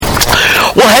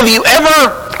Well, have you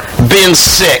ever been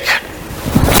sick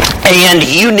and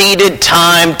you needed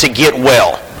time to get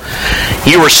well?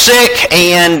 You were sick,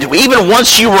 and even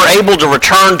once you were able to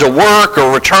return to work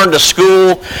or return to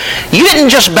school, you didn't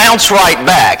just bounce right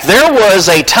back. There was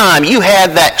a time you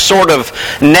had that sort of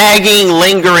nagging,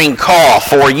 lingering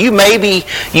cough, or you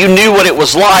knew what it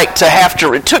was like to have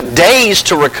to, it took days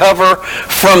to recover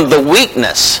from the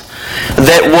weakness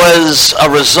that was a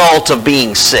result of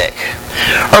being sick.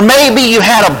 Or maybe you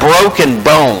had a broken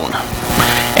bone,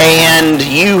 and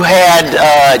you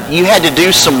had to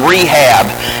do some rehab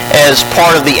as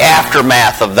part of the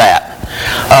aftermath of that.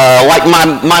 Like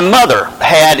my mother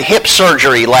had hip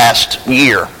surgery last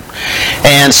year,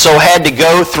 and so had to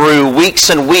go through weeks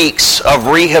and weeks of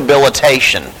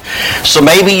rehabilitation. So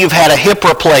maybe you've had a hip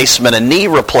replacement, a knee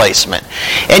replacement,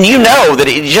 and you know that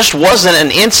it just wasn't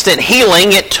an instant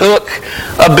healing. It took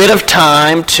a bit of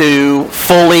time to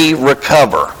fully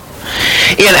recover.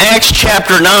 In Acts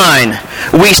chapter 9,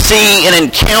 we see an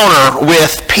encounter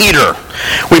with Peter.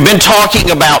 We've been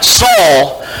talking about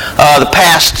Saul the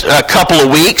past couple of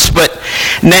weeks, but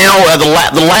now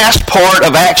the last part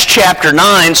of Acts chapter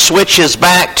 9 switches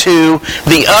back to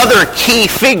the other key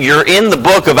figure in the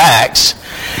book of Acts,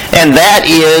 and that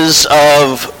is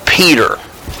of Peter.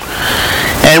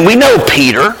 And we know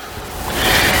Peter.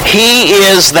 He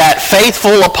is that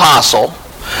faithful apostle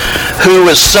who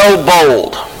is so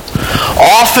bold,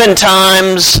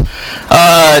 oftentimes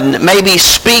maybe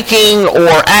speaking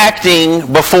or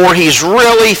acting before he's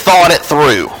really thought it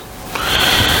through.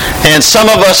 And some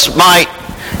of us might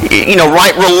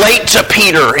relate to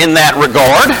Peter in that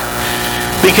regard,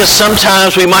 because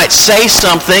sometimes we might say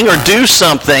something or do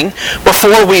something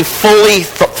before we fully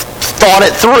thought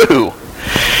it through.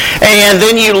 And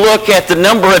then you look at the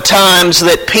number of times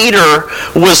that Peter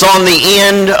was on the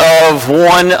end of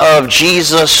one of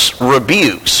Jesus'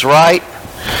 rebukes, right?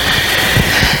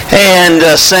 And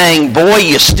saying, boy,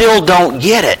 you still don't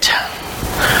get it.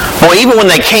 Well, even when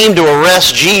they came to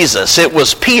arrest Jesus, it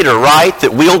was Peter, right,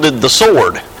 that wielded the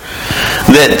sword,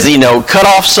 that, cut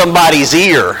off somebody's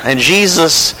ear. And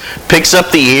Jesus picks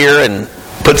up the ear and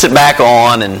puts it back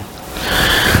on and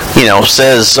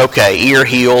says, okay, ear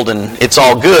healed, and it's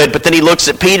all good. But then he looks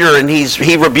at Peter and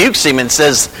he rebukes him and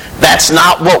says, that's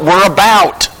not what we're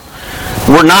about.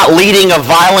 We're not leading a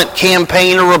violent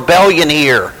campaign or rebellion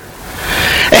here.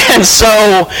 And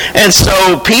so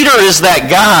Peter is that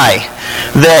guy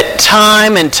that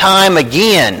time and time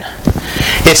again,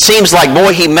 it seems like,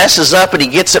 boy, he messes up and he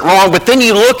gets it wrong. But then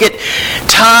you look at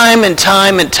time and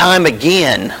time and time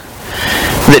again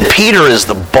that Peter is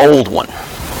the bold one.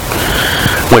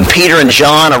 When Peter and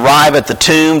John arrive at the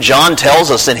tomb, John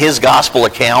tells us in his gospel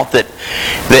account that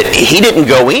he didn't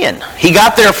go in. He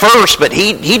got there first, but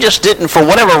he just didn't, for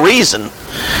whatever reason,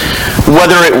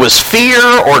 whether it was fear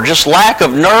or just lack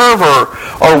of nerve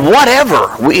or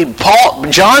whatever.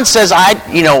 John says,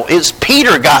 it's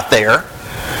Peter got there,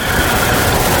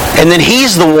 and then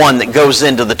he's the one that goes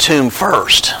into the tomb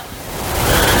first.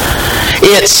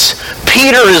 It's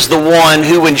Peter is the one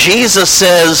who, when Jesus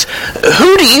says,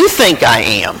 who do you think I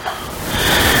am?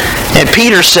 And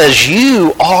Peter says,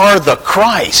 you are the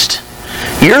Christ.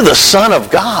 You're the Son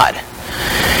of God.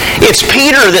 It's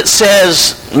Peter that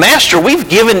says, Master, we've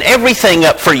given everything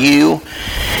up for you.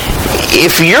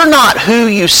 If you're not who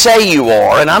you say you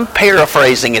are, and I'm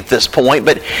paraphrasing at this point,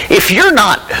 but if you're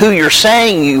not who you're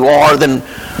saying you are, then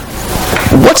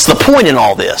what's the point in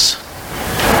all this?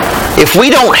 If we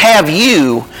don't have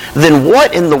you, then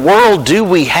what in the world do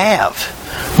we have?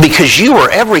 Because you are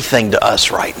everything to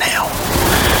us right now.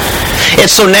 And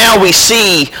so now we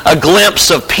see a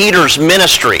glimpse of Peter's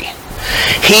ministry.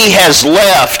 He has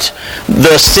left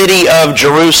the city of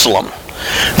Jerusalem.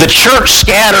 The church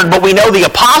scattered, but we know the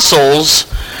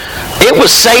apostles, it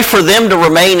was safe for them to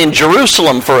remain in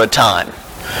Jerusalem for a time.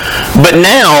 But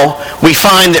now we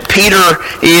find that Peter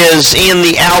is in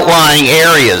the outlying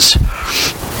areas.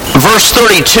 Verse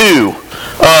 32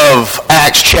 of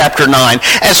Acts chapter 9.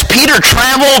 As Peter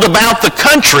traveled about the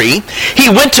country, he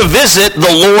went to visit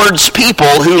the Lord's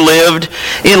people who lived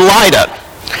in Lydda.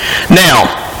 Now,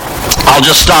 I'll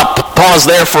just pause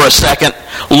there for a second.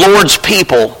 Lord's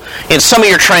people, in some of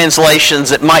your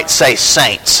translations it might say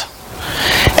saints.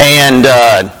 And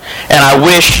I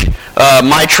wish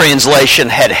my translation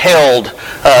had held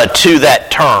to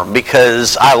that term,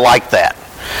 because I like that.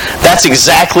 That's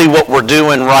exactly what we're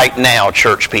doing right now,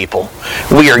 church people.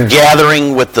 We are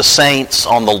gathering with the saints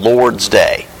on the Lord's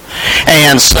Day.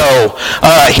 And so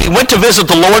he went to visit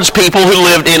the Lord's people who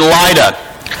lived in Lydda.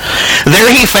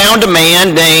 There he found a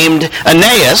man named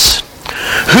Aeneas,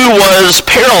 who was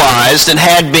paralyzed and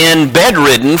had been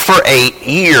bedridden for 8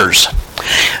 years.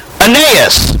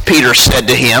 "Aeneas," Peter said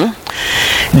to him,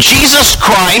 "Jesus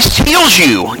Christ heals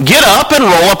you. Get up and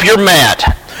roll up your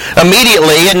mat."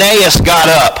 Immediately Aeneas got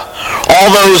up.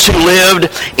 All those who lived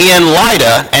in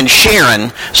Lydda and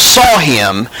Sharon saw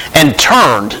him and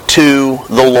turned to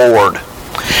the Lord.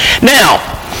 Now,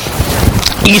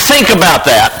 you think about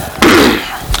that.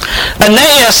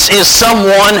 Aeneas is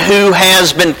someone who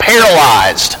has been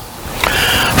paralyzed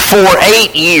for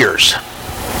 8 years.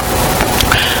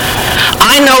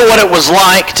 I know what it was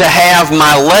like to have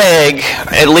my leg,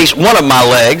 at least one of my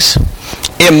legs,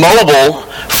 immobile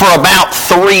for about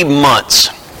 3 months.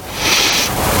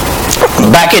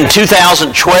 Back in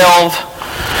 2012,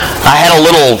 I had a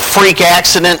little freak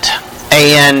accident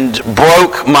and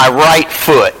broke my right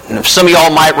foot. And some of y'all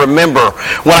might remember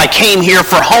when I came here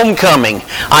for homecoming,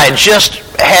 I had just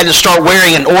had to start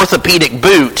wearing an orthopedic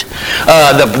boot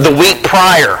the week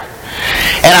prior.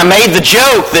 And I made the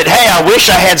joke that, hey, I wish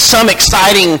I had some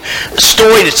exciting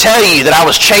story to tell you, that I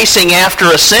was chasing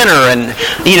after a sinner and,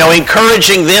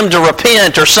 encouraging them to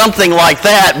repent or something like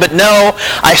that. But no,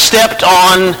 I stepped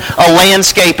on a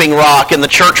landscaping rock in the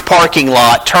church parking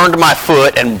lot, turned my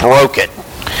foot, and broke it.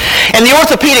 And the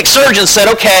orthopedic surgeon said,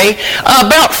 okay,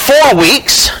 about 4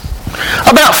 weeks,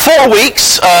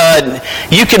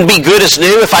 you can be good as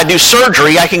new. If I do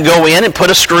surgery, I can go in and put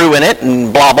a screw in it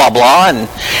and blah, blah, blah. And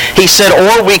he said,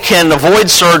 or we can avoid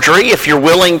surgery if you're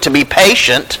willing to be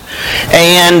patient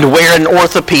and wear an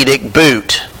orthopedic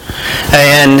boot.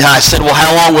 And I said, well,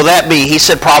 how long will that be? He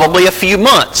said, probably a few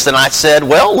months. And I said,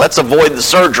 well, let's avoid the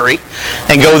surgery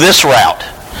and go this route.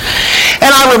 And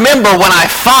I remember when I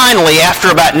finally, after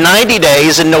about 90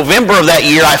 days, in November of that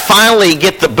year, I finally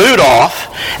get the boot off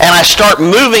and I start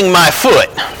moving my foot.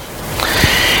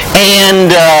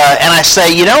 And I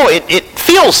say,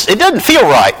 it doesn't feel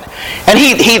right. And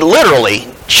he literally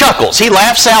chuckles. He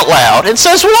laughs out loud and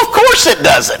says, well, of course it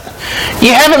doesn't.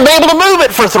 You haven't been able to move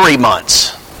it for 3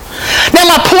 months. Now,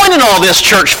 my point in all this,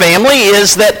 church family,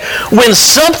 is that when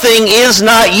something is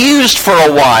not used for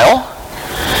a while,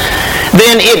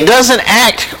 then it doesn't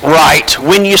act right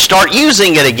when you start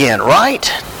using it again, right?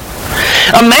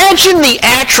 Imagine the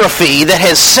atrophy that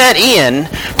has set in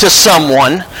to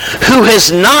someone who has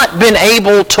not been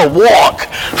able to walk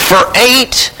for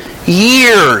 8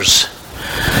 years.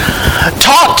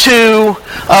 Talk to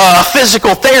a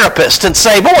physical therapist and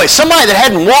say, boy, somebody that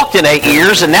hadn't walked in 8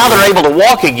 years and now they're able to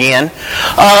walk again,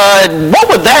 what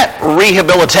would that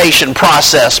rehabilitation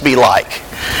process be like?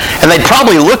 And they'd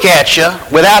probably look at you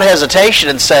without hesitation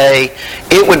and say,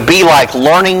 it would be like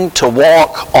learning to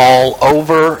walk all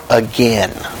over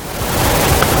again.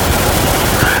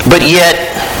 But yet,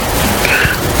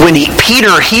 when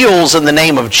Peter heals in the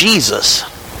name of Jesus,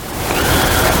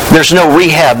 there's no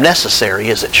rehab necessary,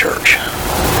 is it, church?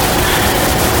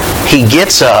 He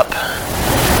gets up,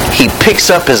 he picks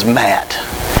up his mat,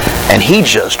 and he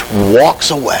just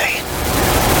walks away.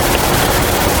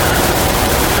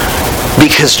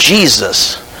 Because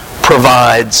Jesus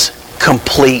provides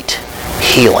complete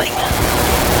healing.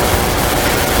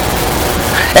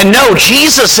 And no,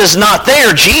 Jesus is not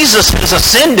there. Jesus has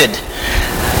ascended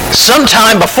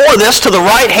sometime before this to the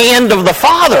right hand of the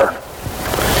Father.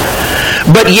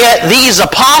 But yet these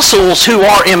apostles who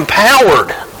are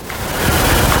empowered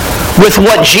with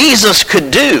what Jesus could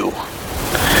do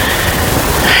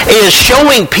is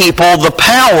showing people the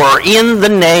power in the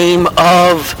name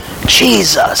of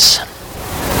Jesus.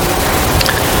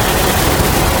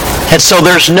 And so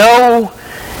there's no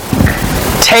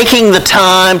taking the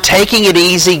time, taking it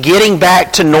easy, getting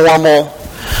back to normal.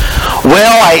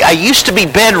 Well, I used to be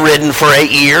bedridden for 8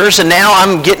 years, and now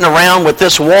I'm getting around with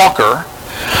this walker.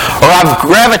 Or I've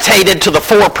gravitated to the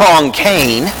 4-pronged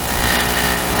cane.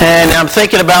 And I'm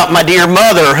thinking about my dear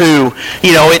mother who,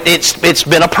 it's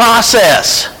been a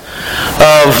process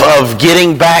of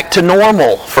getting back to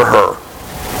normal for her.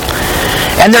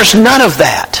 And there's none of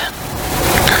that.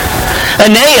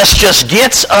 Aeneas just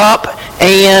gets up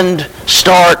and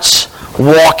starts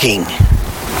walking.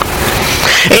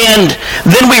 And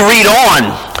then we read on.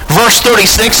 Verse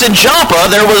 36, in Joppa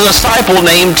there was a disciple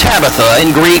named Tabitha.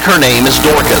 In Greek her name is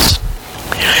Dorcas.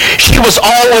 She was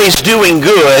always doing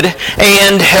good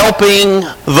and helping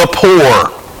the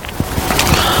poor.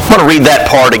 I'm going to read that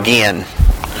part again.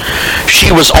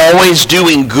 She was always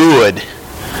doing good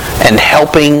and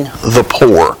helping the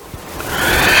poor.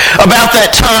 About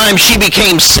that time she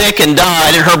became sick and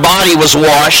died, and her body was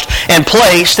washed and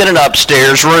placed in an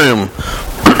upstairs room.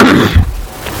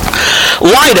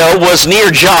 Lydda was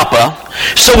near Joppa,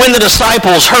 so when the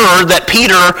disciples heard that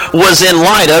Peter was in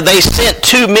Lydda, they sent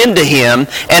 2 men to him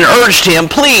and urged him,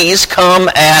 please come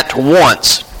at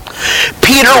once.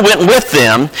 Peter went with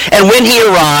them, and when he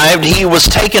arrived, he was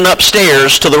taken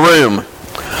upstairs to the room.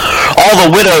 All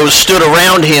the widows stood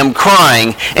around him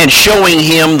crying and showing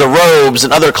him the robes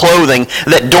and other clothing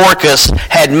that Dorcas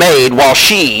had made while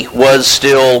she was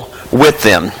still with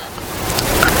them.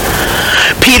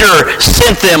 Peter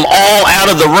sent them all out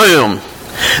of the room.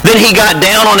 Then he got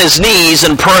down on his knees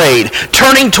and prayed.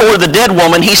 Turning toward the dead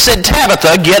woman, he said,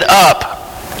 "Tabitha, get up."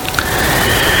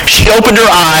 She opened her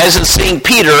eyes, and seeing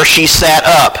Peter, she sat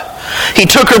up. He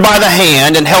took her by the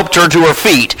hand and helped her to her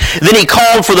feet. Then he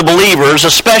called for the believers,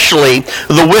 especially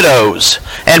the widows,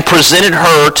 and presented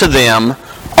her to them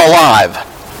alive.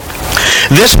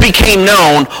 This became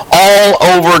known all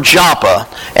over Joppa,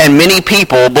 and many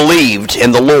people believed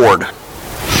in the Lord.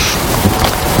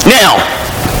 Now,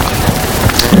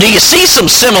 do you see some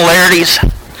similarities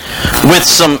with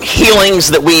some healings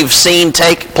that we've seen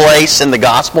take place in the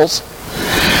Gospels?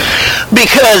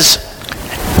 Because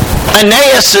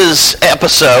Aeneas'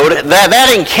 episode, that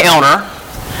encounter,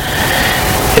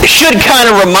 should kind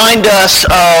of remind us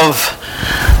of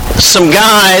some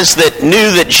guys that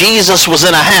knew that Jesus was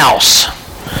in a house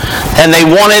and they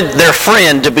wanted their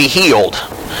friend to be healed.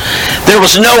 There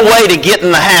was no way to get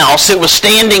in the house. It was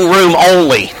standing room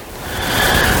only.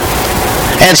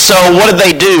 And so what did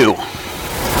they do?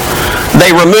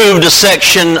 They removed a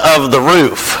section of the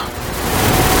roof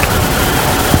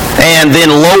and then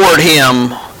lowered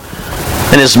him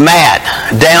and his mat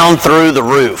down through the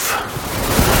roof.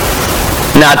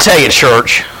 Now I tell you,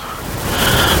 church,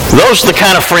 those are the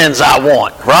kind of friends I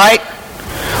want, right?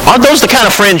 Aren't those the kind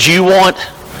of friends you want?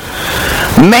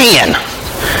 Man,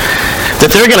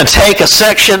 that they're going to take a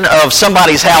section of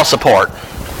somebody's house apart.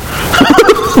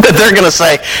 That they're going to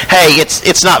say, hey,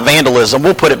 it's not vandalism,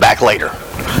 we'll put it back later.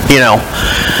 You know,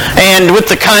 and with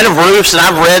the kind of roofs, and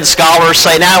I've read scholars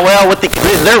say, now, well,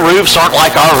 their roofs aren't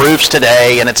like our roofs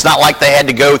today, and it's not like they had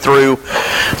to go through,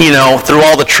 through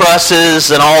all the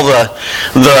trusses and all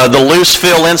the loose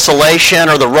fill insulation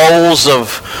or the rolls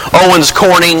of Owens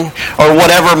Corning or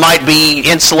whatever might be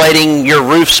insulating your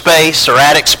roof space or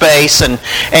attic space, and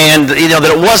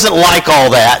that it wasn't like all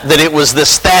that it was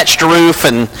this thatched roof,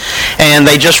 and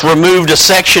they just removed a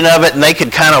section of it, and they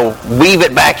could kind of weave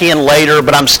it back in later.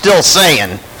 But I'm still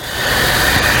saying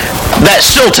that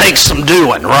still takes some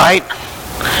doing, right?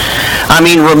 I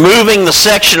mean, removing the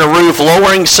section of roof,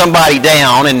 lowering somebody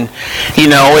down, and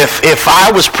if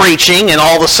I was preaching and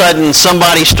all of a sudden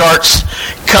somebody starts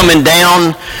coming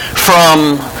down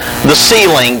from the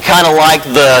ceiling, kind of like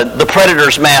the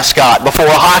Predators mascot before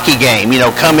a hockey game,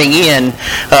 coming in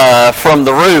from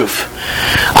the roof,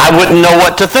 I wouldn't know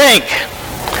what to think.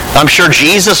 I'm sure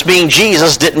Jesus, being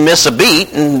Jesus, didn't miss a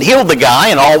beat and healed the guy,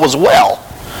 and all was well.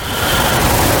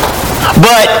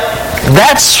 But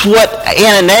that's what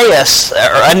Aeneas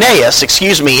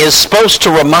is supposed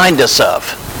to remind us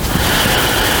of.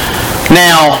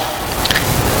 Now,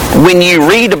 when you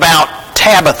read about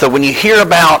Tabitha, when you hear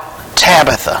about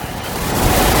Tabitha,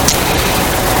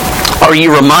 are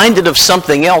you reminded of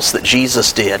something else that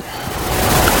Jesus did?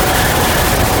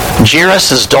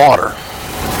 Jairus' daughter.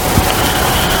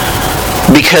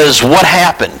 Because what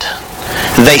happened?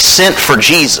 They sent for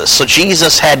Jesus. So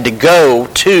Jesus had to go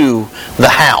to the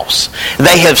house.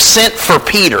 They have sent for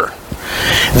Peter.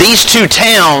 These two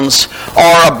towns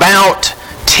are about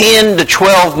 10 to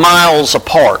 12 miles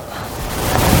apart.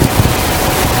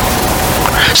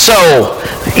 So,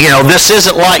 this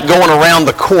isn't like going around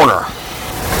the corner.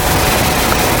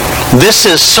 This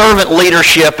is servant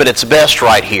leadership at its best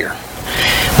right here.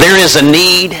 There is a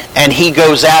need, and he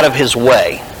goes out of his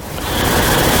way,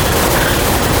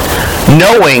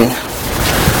 knowing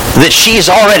that she's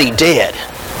already dead.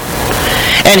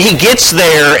 And he gets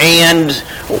there, and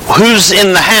who's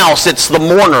in the house? It's the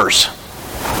mourners.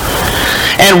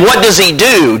 And what does he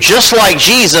do? Just like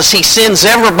Jesus, he sends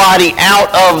everybody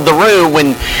out of the room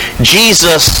when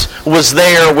Jesus was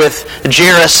there with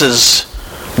Jairus'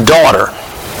 daughter.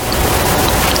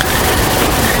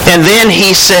 And then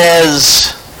he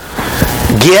says,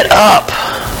 "Get up."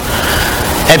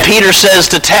 And Peter says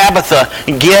to Tabitha,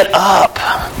 "Get up."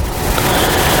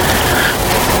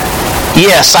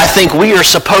 Yes, I think we are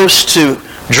supposed to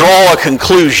draw a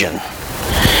conclusion.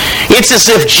 It's as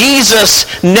if Jesus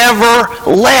never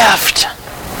left.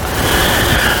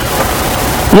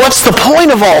 What's the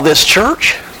point of all this,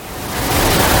 church?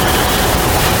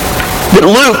 That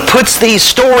Luke puts these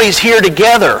stories here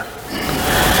together,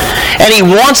 and he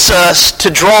wants us to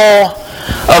draw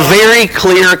a very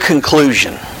clear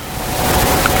conclusion.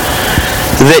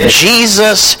 That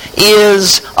Jesus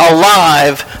is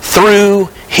alive through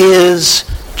his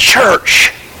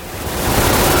church.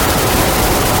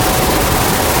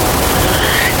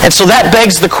 And so that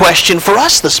begs the question for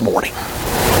us this morning.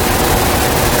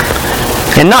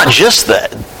 And not just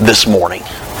that this morning.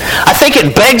 I think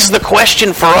it begs the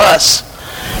question for us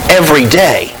every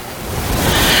day.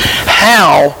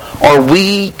 How are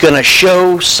we going to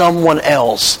show someone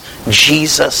else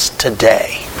Jesus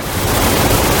today?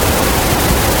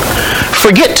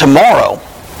 Forget tomorrow.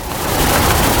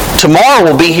 Tomorrow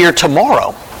will be here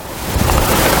tomorrow.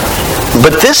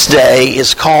 But this day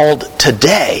is called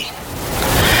today.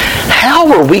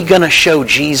 How are we going to show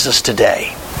Jesus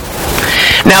today?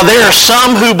 Now, there are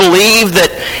some who believe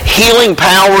that healing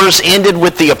powers ended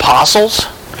with the apostles,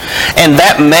 and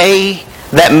that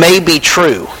may be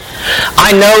true.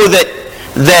 I know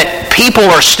that people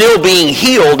are still being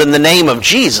healed in the name of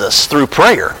Jesus through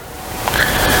prayer.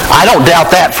 I don't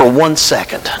doubt that for 1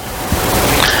 second.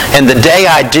 And the day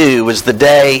I do is the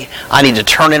day I need to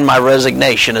turn in my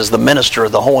resignation as the minister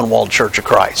of the Hohenwald Church of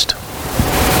Christ.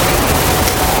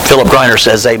 Philip Greiner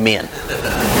says amen.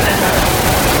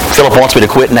 Philip wants me to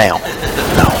quit now.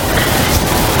 No.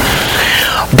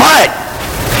 But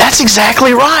that's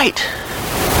exactly right.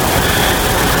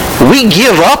 We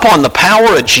give up on the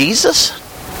power of Jesus?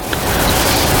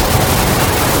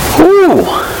 Ooh.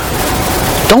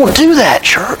 Don't do that,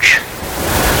 church.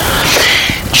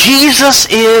 Jesus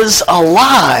is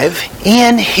alive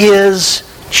in His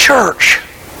church.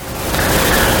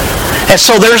 And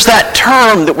so there's that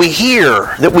term that we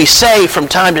hear, that we say from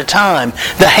time to time,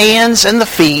 the hands and the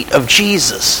feet of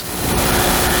Jesus.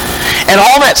 And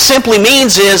all that simply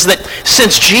means is that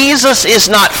since Jesus is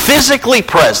not physically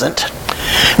present,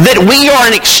 that we are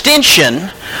an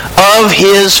extension of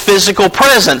His physical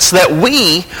presence, that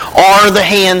we are the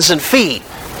hands and feet.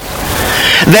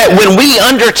 That when we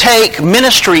undertake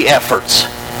ministry efforts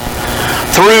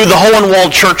through the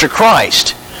Hohenwald Church of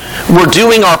Christ, we're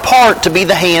doing our part to be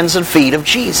the hands and feet of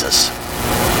Jesus.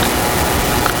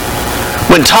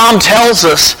 When Tom tells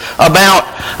us about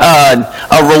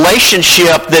a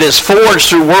relationship that is forged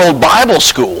through World Bible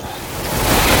School,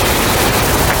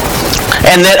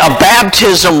 and that a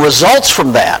baptism results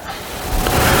from that,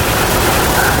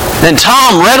 then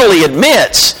Tom readily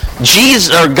admits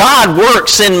Jesus or God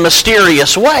works in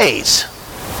mysterious ways.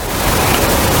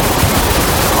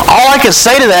 All I can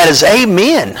say to that is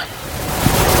amen.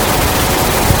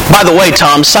 By the way,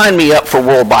 Tom, sign me up for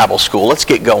World Bible School. Let's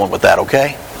get going with that,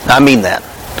 okay? I mean that.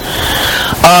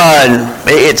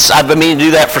 I've been meaning to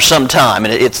do that for some time,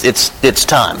 and it's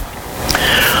time.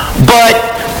 But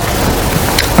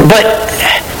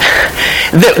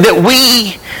that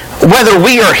we, whether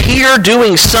we are here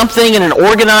doing something in an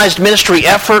organized ministry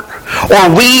effort,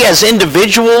 or we as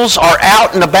individuals are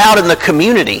out and about in the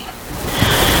community,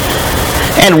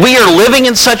 and we are living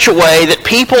in such a way that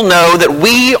people know that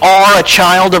we are a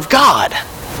child of God,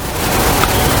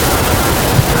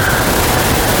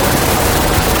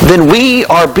 then we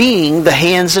are being the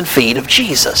hands and feet of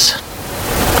Jesus.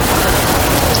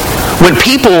 When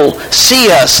people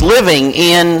see us living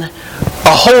in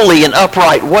a holy and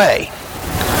upright way,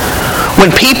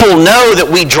 when people know that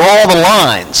we draw the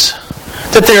lines,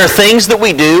 that there are things that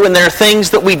we do and there are things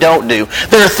that we don't do.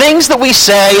 There are things that we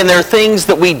say and there are things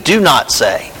that we do not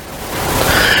say.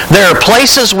 There are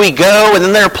places we go and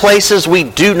then there are places we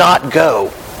do not go.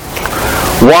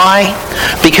 Why?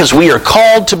 Because we are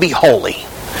called to be holy.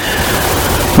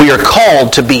 We are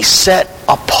called to be set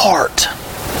apart.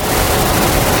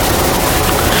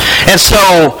 And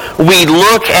so we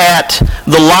look at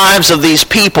the lives of these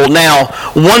people. Now,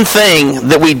 one thing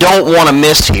that we don't want to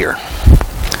miss here,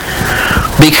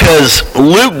 because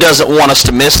Luke doesn't want us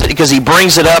to miss it, because he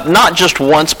brings it up not just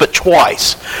once but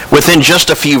twice within just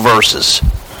a few verses.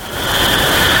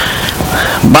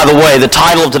 By the way, the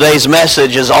title of today's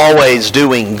message is Always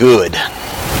Doing Good.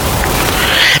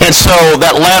 And so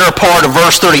that latter part of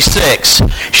verse 36,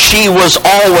 she was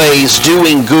always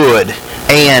doing good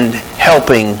and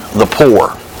helping the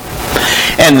poor.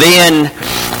 And then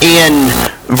in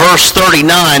verse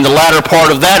 39, the latter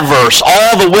part of that verse,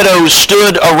 all the widows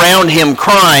stood around him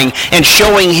crying and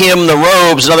showing him the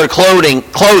robes and other clothing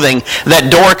that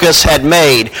Dorcas had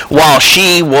made while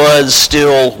she was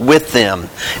still with them.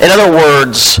 In other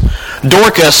words,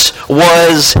 Dorcas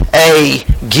was a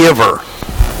giver.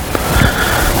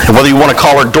 And whether you want to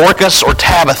call her Dorcas or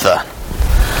Tabitha,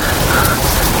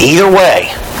 either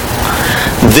way,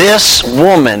 this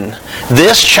woman,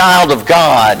 this child of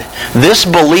God, this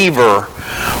believer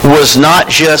was not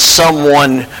just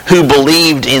someone who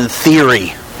believed in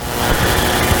theory.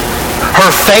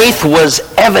 Her faith was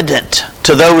evident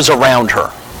to those around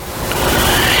her.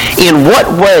 In what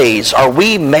ways are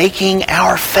we making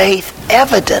our faith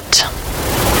evident?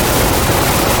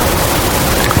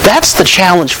 That's the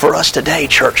challenge for us today,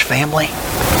 church family.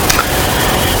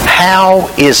 How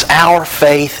is our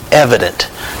faith evident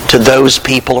to those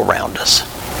people around us?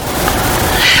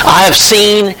 I have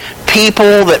seen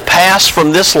people that pass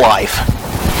from this life,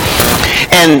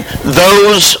 and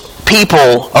those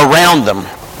people around them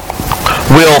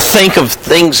will think of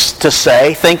things to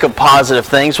say, think of positive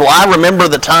things. Well, I remember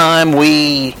the time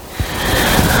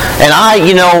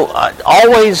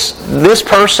always, this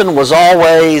person was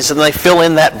always, and they fill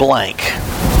in that blank.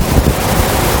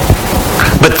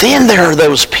 But then there are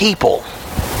those people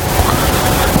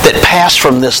that pass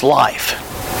from this life,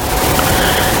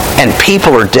 and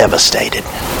people are devastated.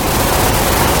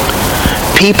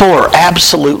 People are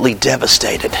absolutely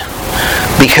devastated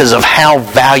because of how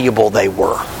valuable they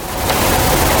were.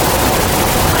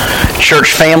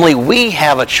 Church family, we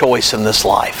have a choice in this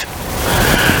life.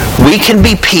 We can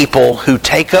be people who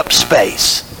take up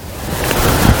space,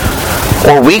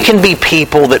 or we can be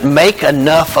people that make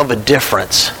enough of a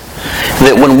difference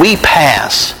that when we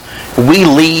pass, we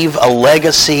leave a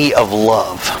legacy of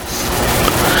love,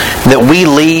 that we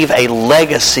leave a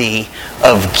legacy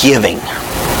of giving.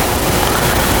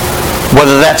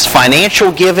 Whether that's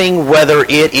financial giving, whether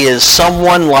it is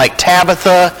someone like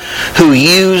Tabitha who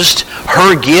used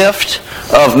her gift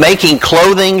of making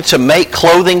clothing to make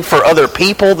clothing for other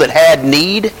people that had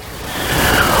need.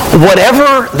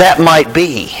 Whatever that might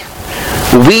be,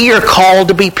 we are called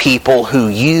to be people who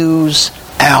use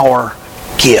our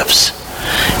gifts.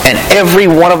 And every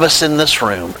one of us in this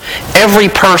room, every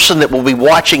person that will be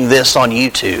watching this on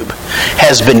YouTube,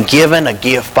 has been given a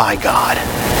gift by God.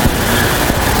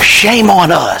 Shame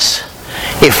on us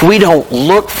if we don't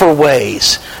look for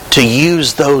ways to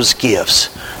use those gifts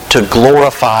to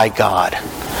glorify God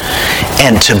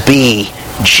and to be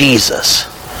Jesus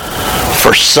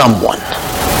for someone.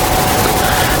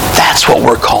 That's what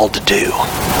we're called to do.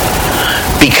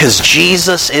 Because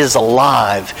Jesus is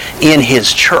alive in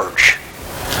His church.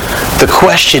 The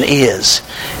question is,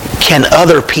 can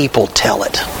other people tell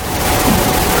it?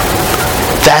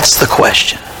 That's the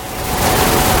question.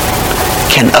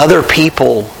 Can other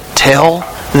people tell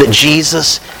that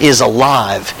Jesus is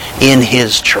alive in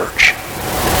His church?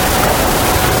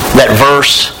 That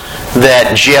verse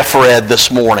that Jeff read this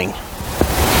morning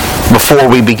before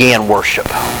we began worship.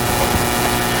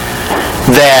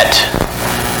 That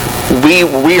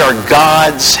we are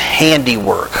God's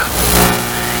handiwork,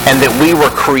 and that we were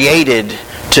created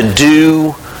to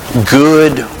do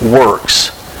good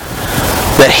works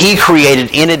that He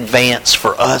created in advance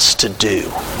for us to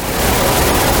do.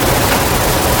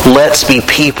 Let's be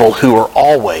people who are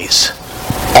always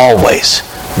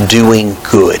doing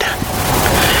good.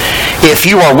 If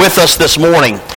you are with us this morning